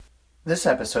This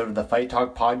episode of the Fight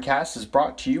Talk podcast is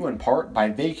brought to you in part by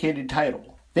Vacated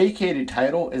Title. Vacated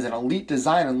Title is an elite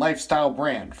design and lifestyle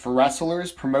brand for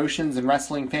wrestlers, promotions, and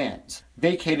wrestling fans.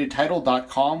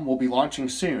 VacatedTitle.com will be launching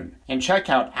soon, and check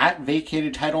out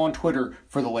 @VacatedTitle on Twitter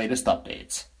for the latest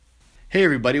updates. Hey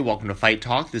everybody, welcome to Fight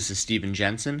Talk. This is Steven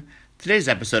Jensen. Today's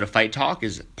episode of Fight Talk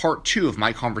is part 2 of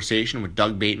my conversation with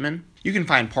Doug Bateman. You can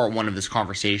find part 1 of this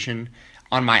conversation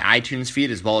on my iTunes feed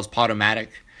as well as Podomatic.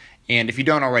 And if you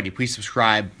don't already, please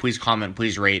subscribe, please comment,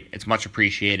 please rate. It's much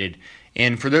appreciated.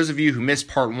 And for those of you who missed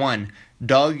part 1,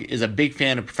 Doug is a big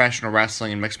fan of professional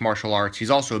wrestling and mixed martial arts.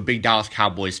 He's also a big Dallas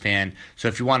Cowboys fan. So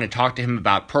if you want to talk to him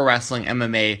about pro wrestling,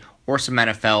 MMA, or some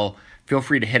NFL, feel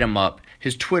free to hit him up.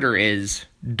 His Twitter is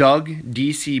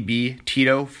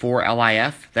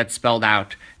DougDCBTito4LIF. That's spelled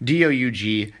out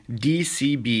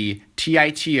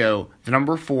DougDCBTito, the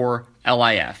number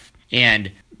 4LIF.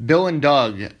 And Bill and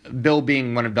Doug, Bill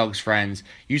being one of Doug's friends,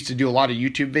 used to do a lot of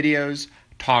YouTube videos,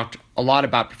 talked a lot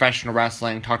about professional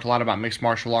wrestling, talked a lot about mixed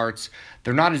martial arts.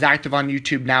 They're not as active on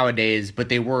YouTube nowadays, but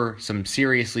they were some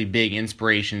seriously big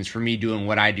inspirations for me doing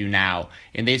what I do now.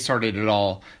 And they started it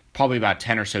all probably about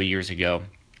 10 or so years ago.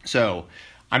 So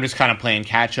I'm just kind of playing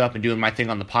catch up and doing my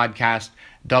thing on the podcast.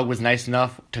 Doug was nice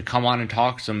enough to come on and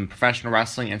talk some professional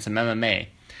wrestling and some MMA.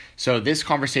 So this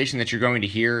conversation that you're going to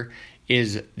hear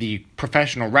is the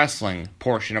professional wrestling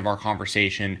portion of our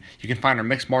conversation. You can find our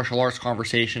mixed martial arts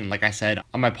conversation, like I said,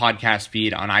 on my podcast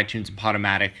feed on iTunes and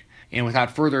Podomatic. And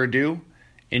without further ado,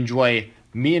 enjoy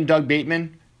me and Doug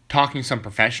Bateman talking some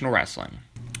professional wrestling.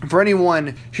 For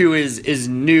anyone who is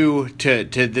new to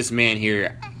this man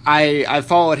here, I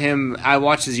followed him. I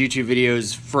watched his YouTube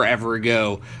videos forever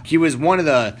ago. He was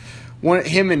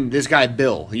him and this guy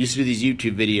Bill used to do these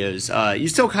YouTube videos. You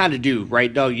still kind of do,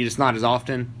 right, Doug? You just not as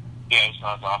often? Yeah, it's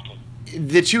not as often.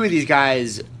 The two of these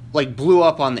guys blew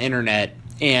up on the internet,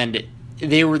 and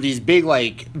they were these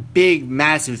big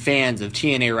massive fans of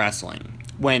TNA wrestling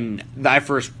when I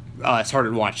first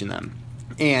started watching them.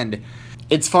 And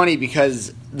it's funny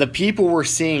because the people we're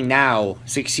seeing now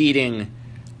succeeding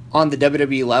on the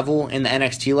WWE level and the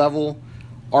NXT level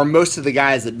are most of the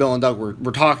guys that Bill and Doug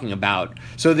were talking about.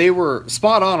 So they were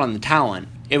spot on the talent.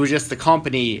 It was just the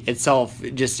company itself,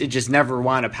 it just never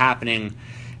wound up happening.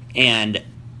 And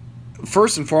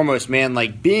first and foremost, man,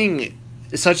 being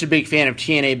such a big fan of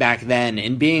TNA back then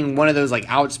and being one of those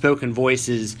outspoken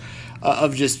voices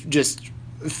of just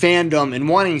fandom and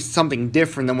wanting something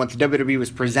different than what the WWE was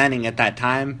presenting at that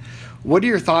time. What are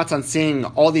your thoughts on seeing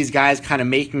all these guys kind of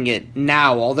making it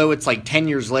now? Although it's 10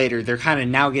 years later, they're kind of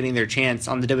now getting their chance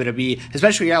on the WWE,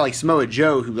 especially a guy like Samoa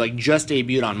Joe, who just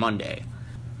debuted on Monday.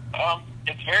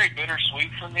 It's very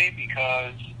bittersweet for me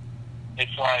because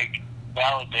it's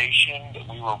validation that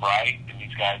we were right and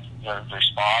these guys deserve their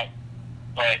spot.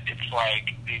 But it's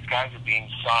these guys are being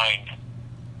signed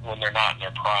when they're not in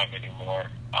their prime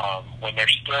anymore. When they're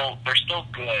still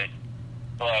good,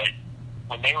 but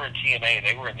when they were in TNA,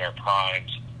 they were in their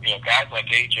primes. Guys like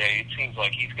AJ, it seems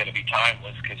like he's going to be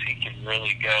timeless because he can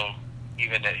really go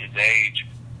even at his age.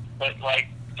 But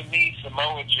to me,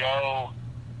 Samoa Joe,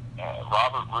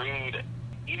 Robert Roode,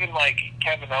 even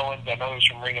Kevin Owens, I know he's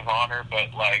from Ring of Honor, but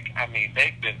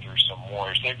they've been through some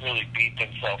wars. They've really beat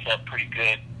themselves up pretty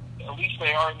good. At least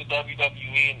they are in the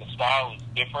WWE, and the style is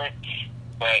different.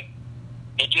 But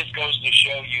it just goes to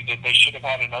show you that they should have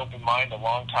had an open mind a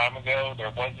long time ago. There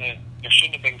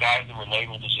shouldn't have been guys that were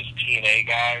labeled as just TNA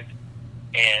guys.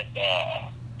 And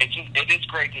it is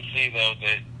great to see though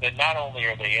that not only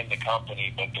are they in the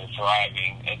company, but they're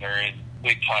thriving and they're in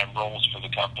big time roles for the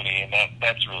company, and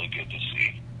that's really good to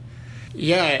see.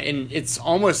 Yeah, and it's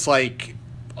almost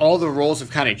all the roles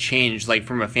have kind of changed,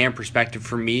 from a fan perspective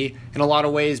for me in a lot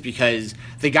of ways, because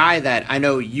the guy that I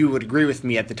know you would agree with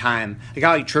me at the time, a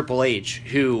guy like Triple H,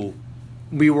 who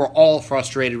we were all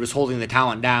frustrated was holding the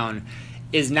talent down,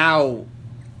 is now,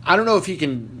 I don't know if he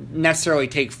can necessarily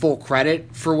take full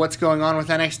credit for what's going on with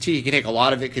NXT. He can take a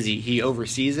lot of it because he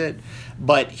oversees it,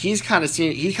 but he kind of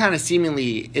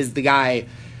seemingly is the guy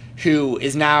who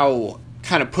is now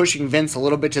kind of pushing Vince a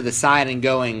little bit to the side and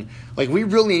going, we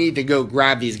really need to go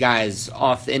grab these guys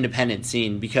off the independent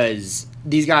scene because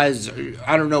these guys,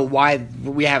 I don't know why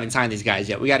we haven't signed these guys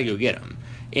yet. We got to go get them.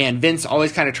 And Vince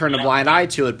always kind of turned a blind eye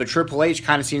to it, but Triple H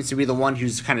kind of seems to be the one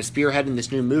who's kind of spearheading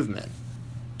this new movement.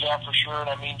 Yeah, for sure.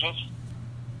 And just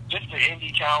the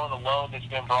indie talent alone that's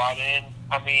been brought in,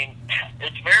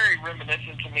 it's very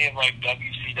reminiscent to me of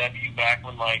WCW back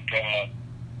when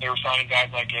they were signing guys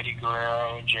like Eddie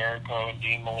Guerrero and Jericho and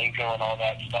Dean Malenko and all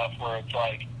that stuff, where it's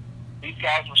these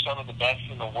guys were some of the best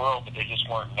in the world, but they just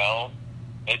weren't known.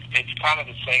 It's kind of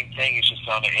the same thing. It's just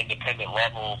on an independent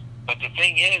level But the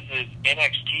thing is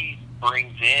NXT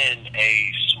brings in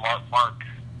a smart mark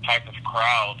type of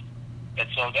crowd, and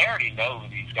so they already know who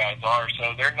these guys are.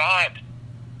 So they're not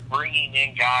bringing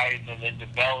in guys and then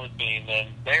developing them.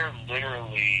 They're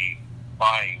literally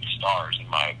buying stars, in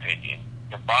my opinion.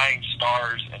 They're buying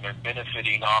stars, and they're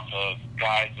benefiting off of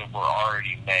guys that were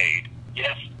already made.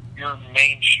 Yes, your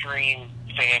mainstream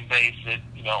fan base that,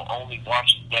 only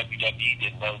watches WWE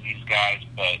didn't know these guys,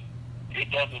 but it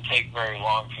doesn't take very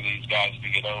long for these guys to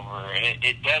get over. And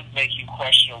it does make you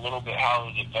question a little bit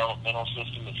how the developmental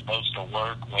system is supposed to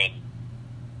work when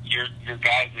your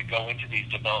guys that go into these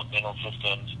developmental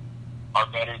systems are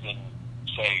better than,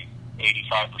 say,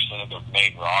 85% of the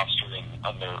main roster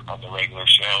on the regular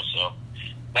show. So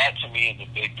that to me is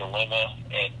a big dilemma,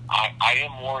 and I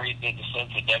am worried that the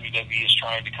sense that WWE is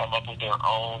trying to come up with their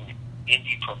own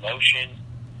indie promotion,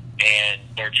 and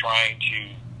they're trying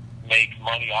to make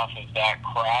money off of that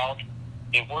crowd.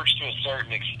 It works to a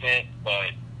certain extent,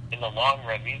 but in the long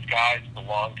run, these guys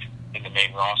belong in the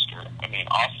main roster. I mean,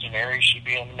 Austin Aries should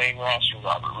be on the main roster.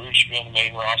 Robert Roode should be on the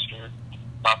main roster.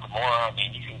 Nakamura, I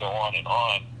mean, you can go on and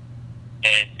on.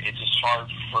 And it's just hard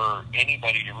for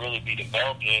anybody to really be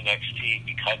developed in NXT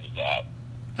because of that.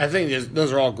 I think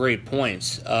those are all great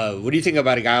points. What do you think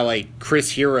about a guy like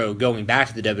Chris Hero going back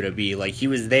to the WWE? Like, he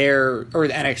was there, or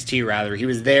the NXT rather, he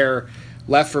was there,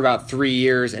 left for about 3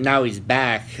 years, and now he's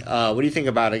back. What do you think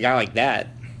about a guy like that?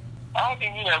 I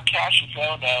mean, Cassius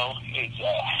Ohno is,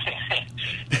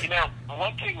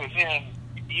 one thing with him,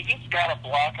 you just got to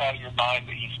block out of your mind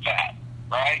that he's fat,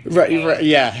 right? Right,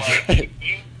 yeah. Like,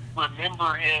 you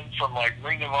remember him from, like,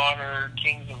 Ring of Honor,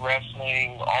 Kings of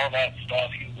Wrestling, all that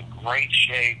stuff. He was in great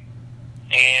shape.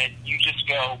 And you just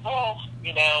go, well,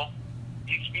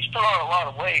 he's put on a lot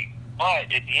of weight.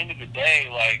 But at the end of the day,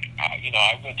 like,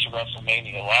 I went to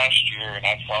WrestleMania last year, and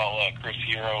I saw Chris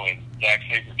Hero and Zack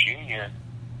Sabre Jr.,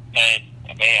 and,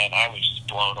 man, I was just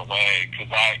blown away. Because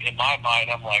in my mind,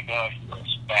 I'm like, oh,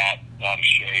 he's fat, out of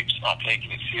shape, he's not taking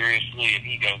it seriously. And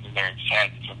he goes in there and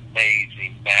has this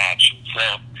amazing match. And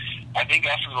so I think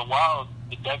after a while,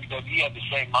 the WWE had the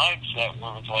same mindset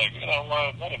where it was like,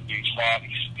 let him be fat.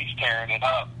 He's tearing it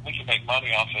up. We can make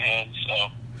money off of him.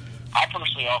 So I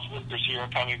personally also Chris Hero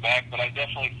coming back, but I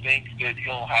definitely think that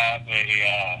he'll have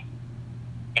a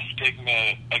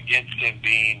stigma against him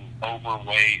being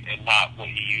overweight and not what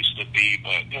he used to be,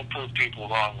 but he'll prove people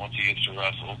wrong once he gets to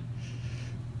wrestle.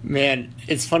 Man,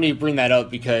 it's funny you bring that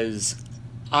up because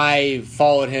I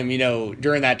followed him,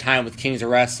 during that time with Kings of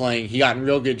Wrestling. He got in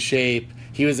real good shape.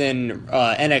 He was in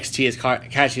NXT as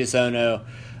Cassius Ohno.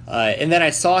 And then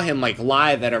I saw him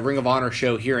live at a Ring of Honor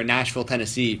show here in Nashville,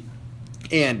 Tennessee.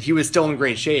 And he was still in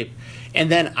great shape.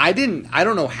 And then I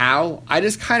don't know how, I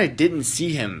just kind of didn't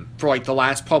see him for the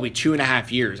last probably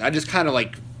 2.5 years. I just kind of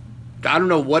I don't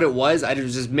know what it was. I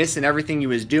was just missing everything he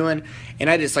was doing. And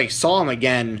I just saw him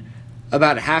again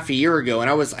about half a year ago. And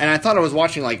I thought I was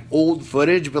watching old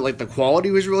footage, but the quality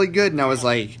was really good. And I was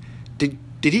like, did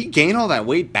he gain all that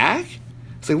weight back?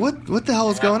 It's what the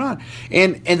hell is going on?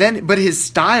 And then, but his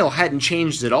style hadn't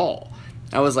changed at all.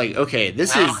 I was like, okay,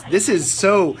 it's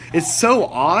so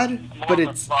odd, but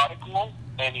it's methodical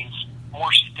and he's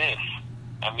more stiff.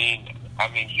 I mean,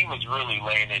 he was really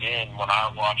laying it in when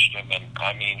I watched him, and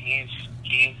I mean, he's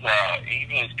even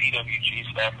his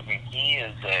PWG stuff. I mean,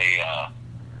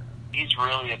 he's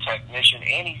really a technician,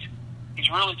 and he's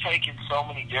really taken so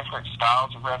many different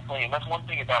styles of wrestling, and that's one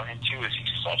thing about him too is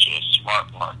he's such a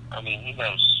smart one. I mean, he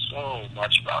knows so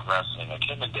much about wrestling. Like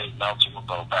him and Dave Meltzer will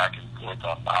go back and forth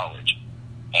on knowledge.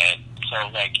 And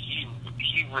so,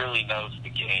 he really knows the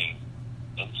game.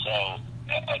 And so,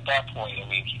 at that point, I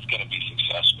mean, he's going to be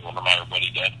successful no matter what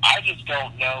he does. I just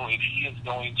don't know if he is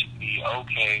going to be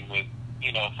okay with,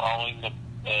 following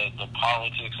the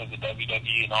politics of the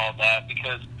WWE and all that,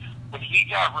 because when he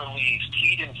got released,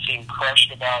 he didn't seem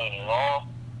crushed about it at all.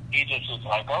 He just was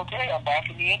like, okay, I'm back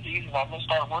in the Indies, and I'm going to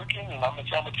start working, and I'm going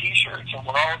to sell the T-shirts, and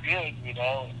we're all good,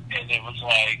 And it was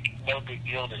no big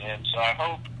deal to him. So I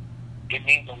hope it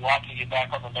means a lot to get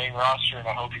back on the main roster, and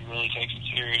I hope he really takes it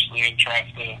seriously and tries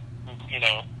to,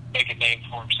 make a name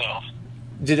for himself.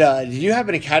 Did you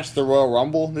happen to catch the Royal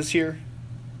Rumble this year?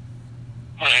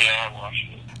 Yeah, I watched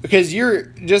it. Because you're,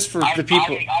 just for the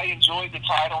people... I enjoyed the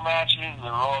title matches. The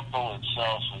Royal Rumble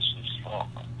itself was just, oh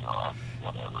my God,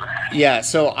 whatever. Yeah,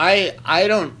 so I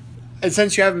don't... And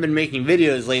since you haven't been making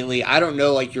videos lately, I don't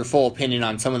know your full opinion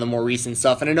on some of the more recent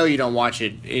stuff, and I know you don't watch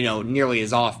it, nearly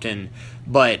as often,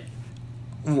 but...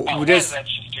 That's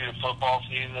just due to football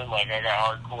season. I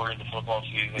got hardcore into football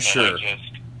season. Sure.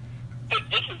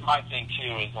 And this is my thing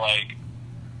too. Is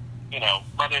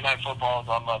Monday Night Football is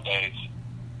on Mondays,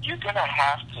 you're going to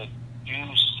have to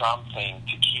do something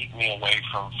to keep me away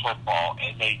from football,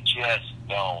 and they just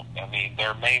don't. I mean,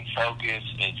 their main focus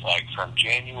is like from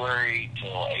January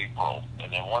till April,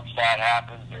 and then once that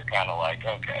happens, they're kind of like,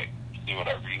 okay, do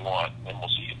whatever you want, and we'll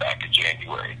see you back in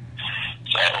January.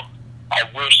 So I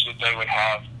wish that they would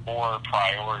have more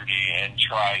priority and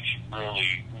try to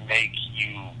really make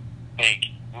you think,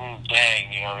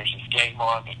 dang, there's this game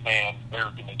on, but man,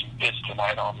 they're going to do this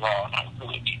tonight on Raw, and I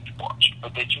really need to watch it.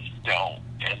 But they just don't,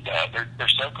 and they're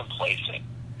so complacent.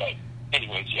 But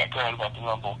anyways, yeah, go ahead about the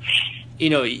Rumble.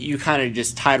 You kind of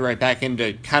just tied right back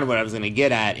into kind of what I was going to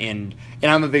get at, and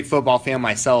I'm a big football fan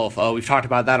myself. We've talked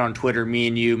about that on Twitter, me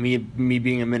and you, me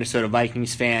being a Minnesota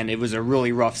Vikings fan. It was a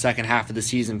really rough second half of the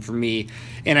season for me,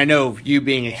 and I know you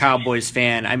being a Cowboys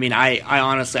fan. I mean, I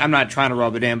honestly, I'm not trying to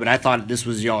rub it in, but I thought this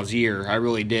was y'all's year. I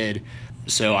really did.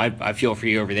 So I feel for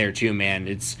you over there too, man.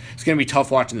 It's going to be tough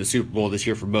watching the Super Bowl this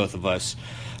year for both of us.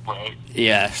 Right.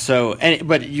 Yeah. So,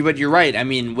 but you're right. I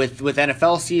mean, with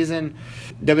NFL season,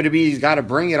 WWE's got to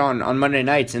bring it on Monday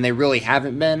nights, and they really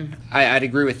haven't been. I'd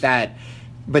agree with that.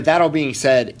 But that all being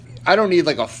said, I don't need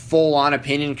like a full-on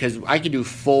opinion because I could do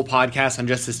full podcasts on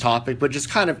just this topic, but just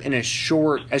kind of in as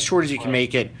short as you can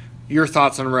make it, your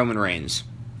thoughts on Roman Reigns.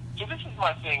 So this is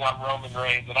my thing on Roman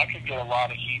Reigns, and I could get a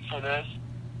lot of heat for this.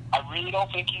 I really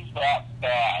don't think he's that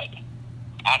bad.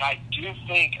 And I do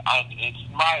think, it's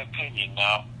my opinion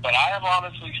now, but I have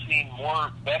honestly seen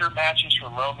better matches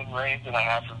from Roman Reigns than I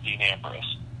have from Dean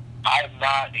Ambrose. I'm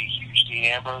not a huge Dean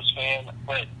Ambrose fan,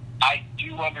 but I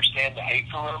do understand the hate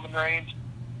for Roman Reigns.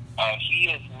 He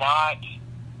is not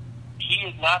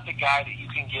the guy that you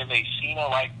can give a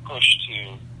Cena-like push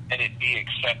to and it be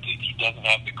accepted. He doesn't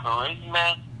have the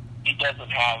charisma. He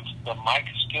doesn't have the mic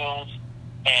skills,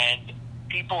 and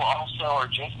people also are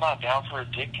just not down for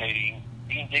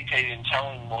being dictated and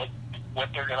telling what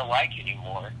they're going to like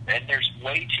anymore. And there's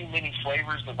way too many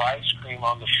flavors of ice cream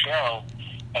on the show,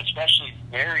 especially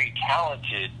very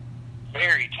talented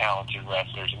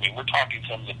wrestlers. I mean, we're talking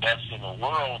some of the best in the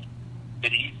world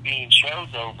that he's being chose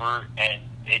over, and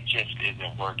it just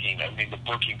isn't working. I mean, the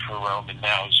booking for Roman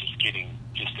now is just getting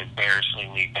just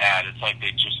embarrassingly bad. It's like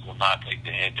they just will not take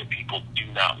the hint that people do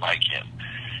not like him.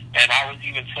 And I was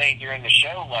even saying during the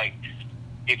show, like,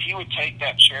 if he would take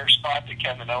that chair spot that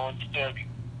Kevin Owens took,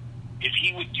 if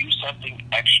he would do something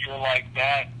extra like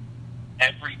that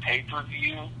every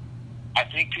pay-per-view, I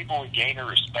think people would gain a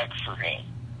respect for him.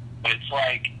 But it's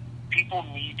like, people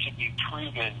need to be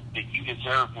proven that you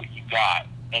deserve what you got,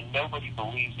 and nobody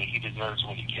believes that he deserves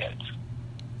what he gets.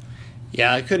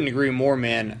 Yeah, I couldn't agree more,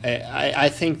 man. I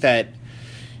think that,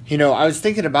 I was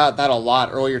thinking about that a lot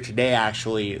earlier today,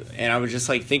 actually, and I was just,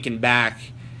 like, thinking back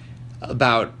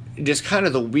about just kind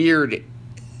of the weird,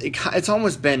 it's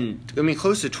almost been,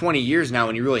 close to 20 years now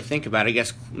when you really think about it. I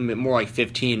guess more like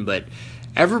 15, but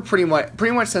pretty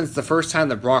much since the first time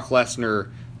that Brock Lesnar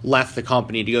left the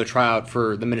company to go try out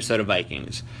for the Minnesota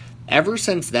Vikings. Ever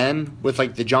since then, with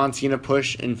like the John Cena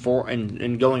push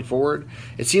and going forward,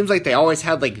 it seems like they always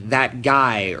had like that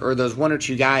guy or those one or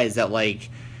two guys that like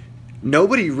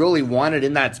nobody really wanted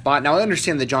in that spot. Now I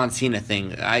understand the John Cena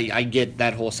thing. I get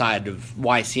that whole side of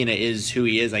why Cena is who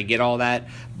he is. I get all that,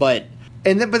 but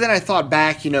then I thought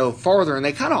back, farther, and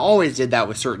they kind of always did that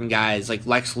with certain guys like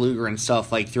Lex Luger and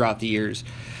stuff like throughout the years.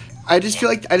 I just feel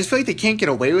like they can't get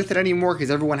away with it anymore because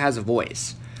everyone has a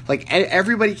voice. Like,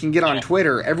 everybody can get on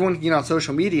Twitter, everyone can get on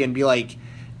social media and be like,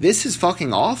 this is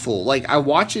fucking awful. Like, I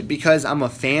watch it because I'm a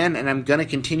fan and I'm going to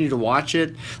continue to watch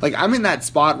it. Like, I'm in that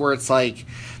spot where it's like,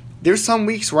 there's some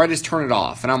weeks where I just turn it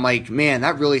off and I'm like, man,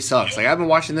 that really sucks. Like, I've been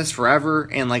watching this forever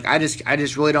and, like, I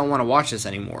just really don't want to watch this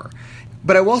anymore.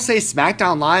 But I will say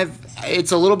SmackDown Live,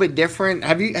 it's a little bit different.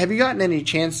 Have you gotten any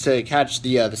chance to catch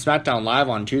the SmackDown Live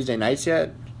on Tuesday nights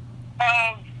yet?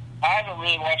 I haven't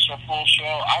really watched a full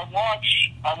show. I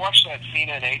watched that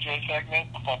Cena and AJ segment.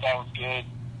 I thought that was good.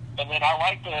 And then I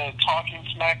like the Talking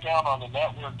SmackDown on the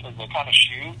network because they kind of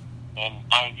shoot, and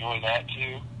I enjoy that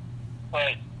too.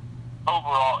 But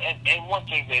overall, and one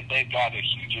thing that they've got a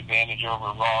huge advantage over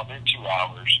Raw, they're 2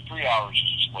 hours. 3 hours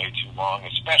is just way too long,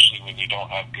 especially when you don't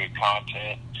have good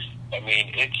content. I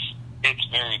mean, it's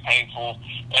very painful.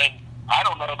 And I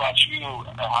don't know about you,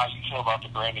 how you feel about the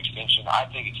brand extension. I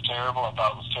think it's terrible. I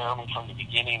thought it was terrible from the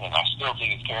beginning, and I still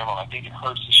think it's terrible. I think it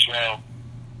hurts the show,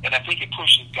 and I think it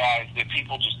pushes guys that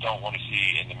people just don't want to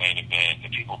see in the main event,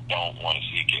 that people don't want to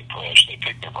see get pushed. They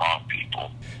pick the wrong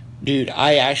people. Dude,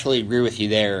 I actually agree with you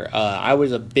there. I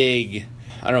was a big,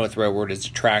 I don't know what the right word is,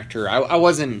 detractor. I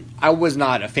was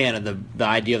not a fan of the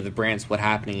idea of the brand split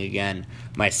happening again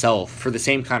myself for the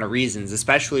same kind of reasons,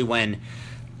 especially when,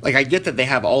 like, I get that they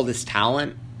have all this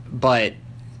talent, but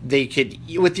they could,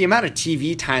 with the amount of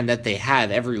TV time that they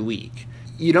have every week,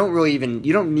 you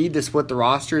don't need to split the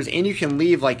rosters, and you can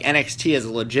leave like NXT as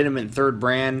a legitimate third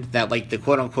brand that like the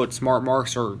quote unquote smart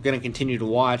marks are going to continue to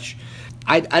watch.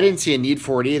 I didn't see a need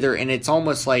for it either, and it's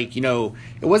almost like, it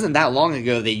wasn't that long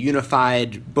ago they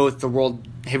unified both the World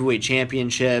Heavyweight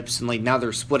Championships, and like now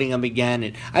they're splitting them again,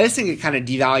 and I just think it kind of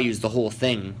devalues the whole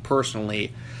thing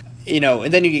personally.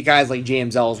 And then you get guys like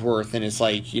James Ellsworth, and it's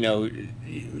like,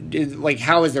 like,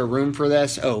 how is there room for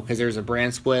this? Oh, because there's a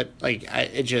brand split. Like,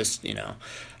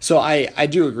 So I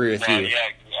do agree with you. Yeah,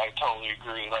 I totally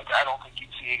agree. Like, I don't think you'd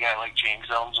see a guy like James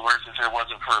Ellsworth if there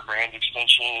wasn't for a brand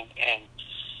extension, and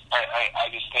I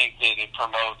just think that it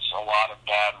promotes a lot of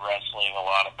bad wrestling, a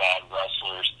lot of bad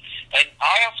wrestlers. And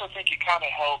I also think it kind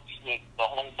of helps with the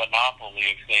whole monopoly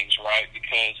of things, right?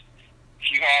 Because if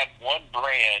you had one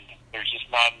brand, there's just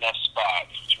not enough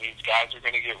spots, which means guys are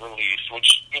going to get released,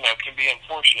 which, can be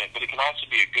unfortunate, but it can also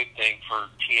be a good thing for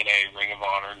TNA, Ring of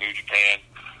Honor, New Japan,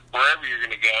 wherever you're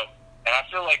going to go. And I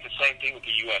feel like the same thing with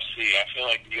the UFC. I feel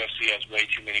like the UFC has way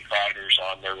too many fighters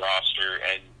on their roster,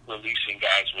 and releasing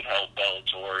guys would help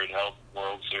Bellator, it'd help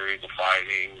World Series of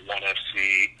Fighting, ONE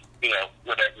FC,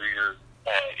 whatever your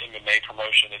MMA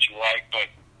promotion that you like. But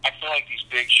I feel like these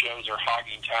big shows are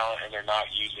hogging talent, and they're not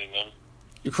using them.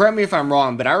 You correct me if I'm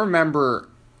wrong, but I remember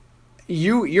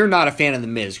you're not a fan of The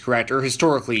Miz, correct? Or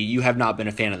historically, you have not been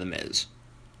a fan of The Miz.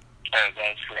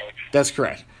 That's correct. That's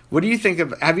correct. What do you think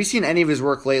of? Have you seen any of his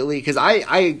work lately? Because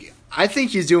I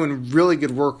think he's doing really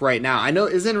good work right now. I know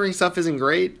his in-ring stuff isn't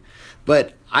great,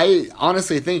 but I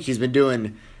honestly think he's been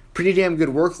doing pretty damn good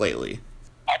work lately.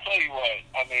 I tell you what,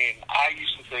 I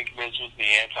used to think Miz was the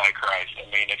Antichrist.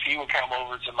 If he would come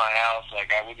over to my house,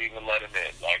 I wouldn't even let him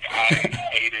in. I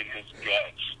hated his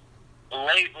guts.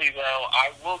 Lately, though,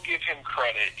 I will give him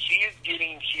credit. He is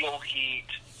getting heel heat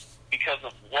because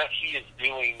of what he is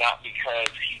doing, not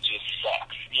because he just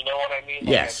sucks. You know what I mean?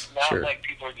 Yes, it's not sure. like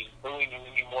people are just booing him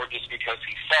anymore just because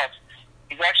he sucks.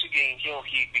 He's actually getting heel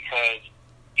heat because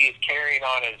he is carrying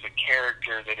on as a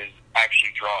character that is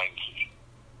actually drawing heat.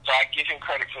 So I give him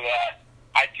credit for that.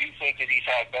 I do think that he's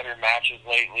had better matches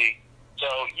lately. So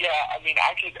yeah, I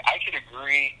could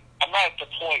agree. I'm not at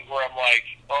the point where I'm like,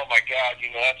 oh my God,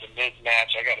 that's a Miz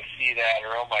match, I got to see that,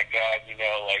 or oh my God,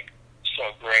 so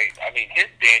great. His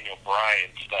Daniel Bryan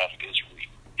stuff is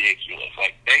ridiculous.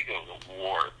 They go to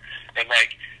war, and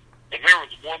if there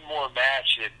was one more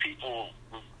match that people,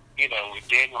 if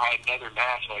Daniel had another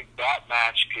match, that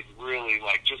match could really,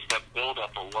 just the build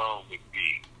up alone would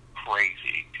be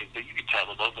crazy, because you could tell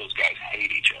that both those guys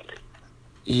hate each other.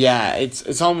 Yeah,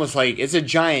 it's almost like it's a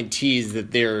giant tease that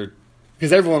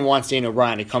because everyone wants Daniel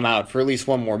Bryan to come out for at least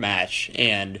one more match,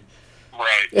 and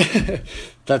right.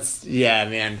 Yeah,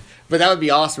 man. But that would be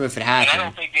awesome if it happened. And I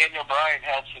don't think Daniel Bryan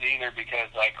helps it either, because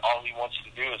all he wants to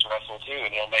do is wrestle too,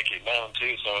 and he'll make it known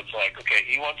too. So it's okay,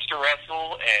 he wants to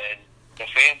wrestle, and the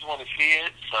fans want to see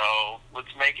it, so let's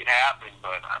make it happen.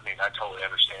 But I totally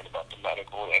understand about the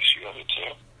medical issue of it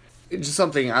too. It's just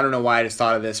something, I don't know why I just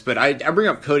thought of this, but I bring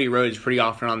up Cody Rhodes pretty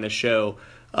often on this show,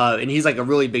 and he's a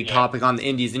really big topic on the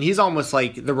indies, and he's almost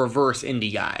like the reverse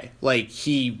indie guy.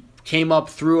 He came up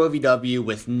through OVW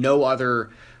with no other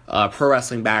pro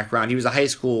wrestling background. He was a high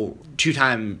school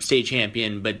 2-time state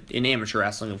champion, but in amateur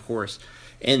wrestling, of course,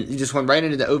 and he just went right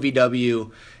into the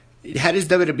OVW, had his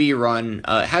WWE run,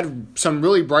 had some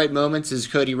really bright moments as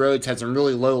Cody Rhodes, had some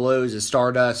really low lows as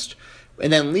Stardust,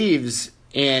 and then leaves,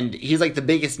 and he's the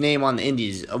biggest name on the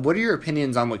indies. What are your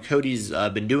opinions on what Cody's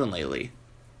been doing lately?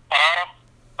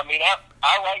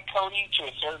 I like Cody to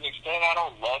a certain extent. I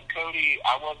don't love Cody.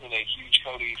 I wasn't a huge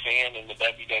Cody fan in the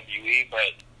WWE,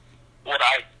 but what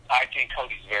I think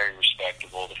Cody's very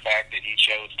respectable. The fact that he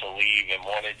chose to leave and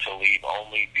wanted to leave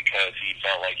only because he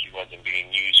felt like he wasn't being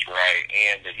used right,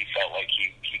 and that he felt like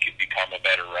he could become a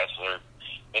better wrestler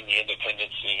in the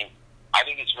independent scene, I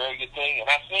think it's a very good thing. And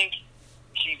I think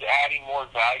he's adding more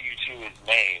value to his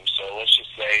name. So let's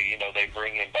just say, they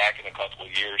bring him back in a couple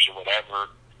of years or whatever,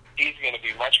 he's going to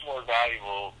be much more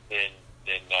valuable than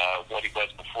what he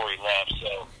was before he left.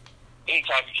 So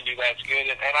anytime you can do that, it's good.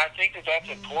 And I think that's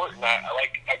important. I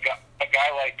like a guy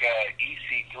like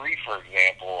EC3, for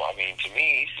example. To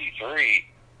me, EC3,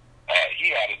 he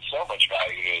added so much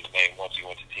value to his name once he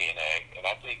went to TNA. And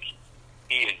I think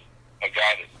he is a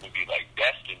guy that would be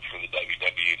destined for the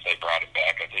WWE if they brought him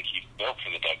back. I think he's built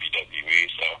for the WWE.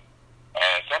 So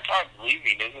sometimes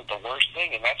leaving isn't the worst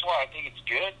thing. And that's why I think it's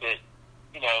good that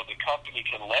the company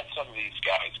can let some of these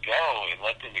guys go and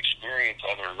let them experience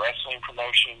other wrestling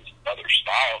promotions, other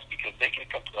styles, because they get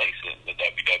complacent in the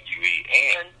WWE,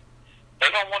 and they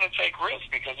don't want to take risks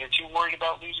because they're too worried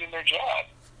about losing their job.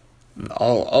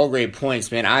 All great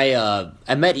points, man.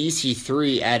 I met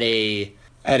EC3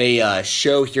 at a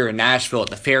show here in Nashville at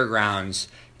the fairgrounds,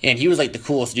 and he was like the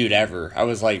coolest dude ever. I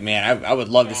was like, man, I would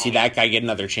love to see that guy get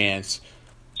another chance.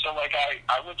 So, like,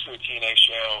 I went to a TNA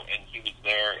show, and he was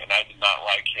there, and I did not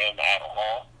like him at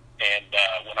all. And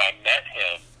when I met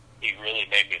him, he really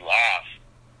made me laugh.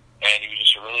 And he was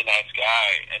just a really nice guy.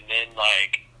 And then,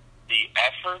 like, the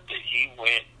effort that he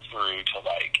went through to,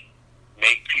 like,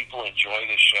 make people enjoy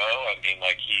the show. I mean,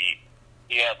 like, he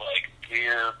had, like,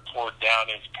 beer poured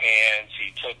down his pants. He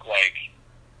took, like,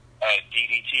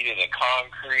 DDT to the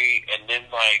concrete. And then,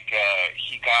 like,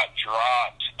 he got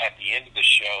dropped at the end of the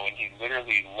show, and he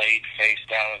literally laid face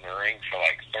down in the ring for,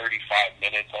 like, 35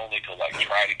 minutes only to, like,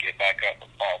 try to get back up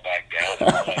and fall back down and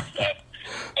all that stuff.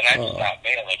 And I just thought,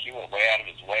 man, like, he went way out of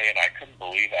his way, and I couldn't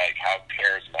believe, like, how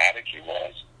charismatic he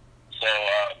was. So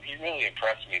he really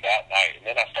impressed me that night. And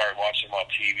then I started watching him on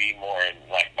TV more, and,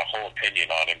 like, my whole opinion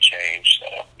on him changed.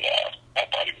 So, yeah, I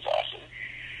thought he was awesome.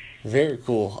 Very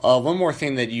cool. One more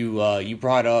thing that you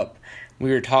brought up,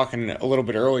 we were talking a little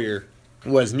bit earlier,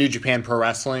 was New Japan Pro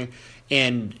Wrestling.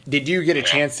 And did you get a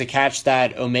chance to catch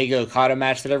that Omega Okada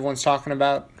match that everyone's talking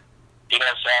about? You know,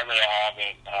 sadly I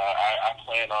haven't. I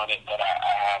plan on it, but I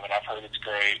haven't. I've heard it's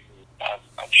great.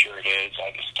 I'm sure it is.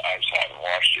 I just haven't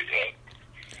watched it yet.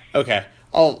 Okay.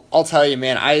 I'll tell you,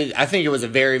 man, I think it was a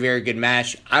very, very good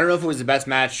match. I don't know if it was the best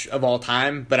match of all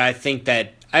time, but I think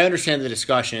that I understand the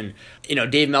discussion. You know,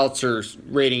 Dave Meltzer's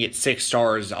rating it 6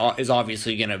 stars is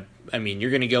obviously going to, I mean,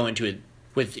 you're going to go into it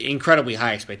with incredibly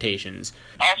high expectations.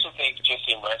 I also think just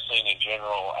in wrestling in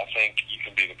general, I think you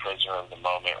can be the prisoner of the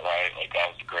moment, right? Like, that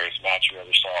was the greatest match you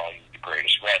ever saw. He's the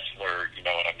greatest wrestler, you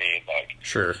know what I mean? Like,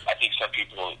 sure. I think some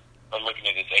people are looking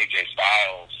at this AJ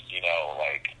Styles, you know,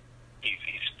 like, he's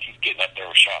getting up there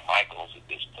with Shawn Michaels at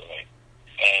this point.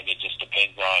 And it just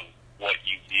depends on what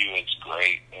you view as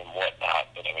great and whatnot.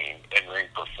 But, I mean,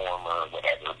 in-ring performer or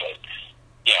whatever. But,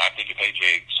 yeah, I think if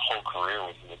AJ's whole career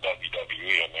was in the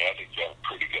WWE, I mean, I think you have a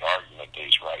pretty good argument that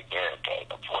he's right there.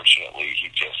 But, unfortunately, he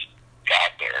just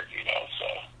got there, you know, so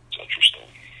it's interesting.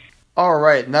 All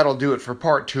right, and that'll do it for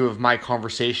part 2 of my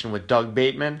conversation with Doug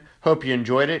Bateman. Hope you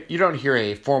enjoyed it. You don't hear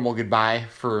a formal goodbye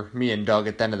for me and Doug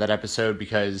at the end of that episode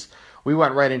because we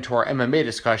went right into our MMA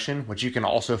discussion, which you can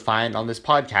also find on this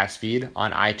podcast feed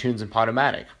on iTunes and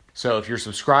Podomatic. So if you're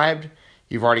subscribed,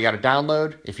 you've already got a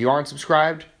download. If you aren't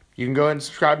subscribed, you can go ahead and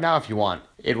subscribe now if you want.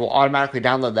 It will automatically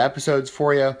download the episodes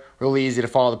for you. Really easy to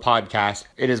follow the podcast.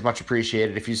 It is much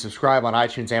appreciated. If you subscribe on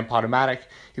iTunes and Podomatic,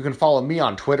 you can follow me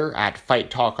on Twitter at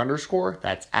FightTalk_.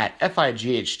 That's at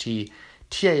FIGHTTALK_.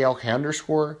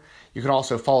 You can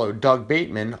also follow Doug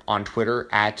Bateman on Twitter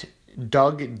at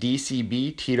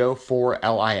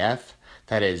DougDCBTito4LIF.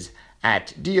 That is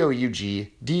at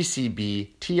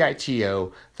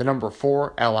DougDCBTITO, the number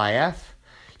 4LIF.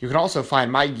 You can also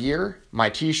find my gear, my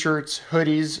t-shirts,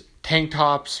 hoodies, tank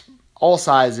tops, all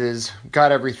sizes,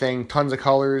 got everything, tons of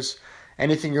colors.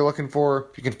 Anything you're looking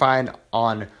for, you can find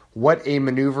on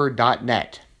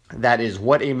whatamaneuver.net. That is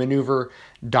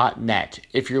whatamaneuver.net.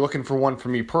 If you're looking for one for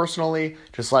me personally,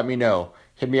 just let me know.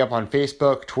 Hit me up on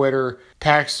Facebook, Twitter,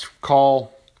 text,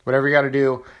 call, whatever you got to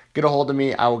do. Get a hold of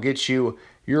me. I will get you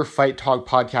your Fight Talk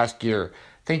podcast gear.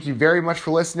 Thank you very much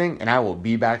for listening, and I will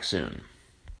be back soon.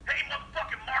 Hey,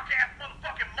 motherfucking Mark-ass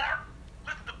motherfucking Mark.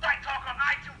 Listen to Fight Talk on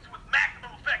iTunes with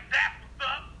maximum effect. That's what's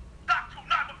up. Stop to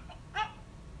not.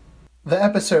 The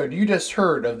episode you just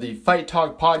heard of the Fight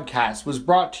Talk podcast was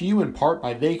brought to you in part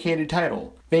by Vacated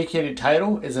Title. Vacated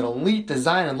Title is an elite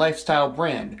design and lifestyle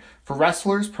brand for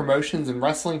wrestlers, promotions, and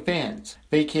wrestling fans.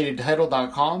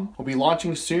 VacatedTitle.com will be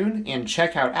launching soon, and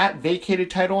check out at Vacated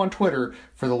Title on Twitter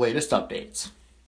for the latest updates.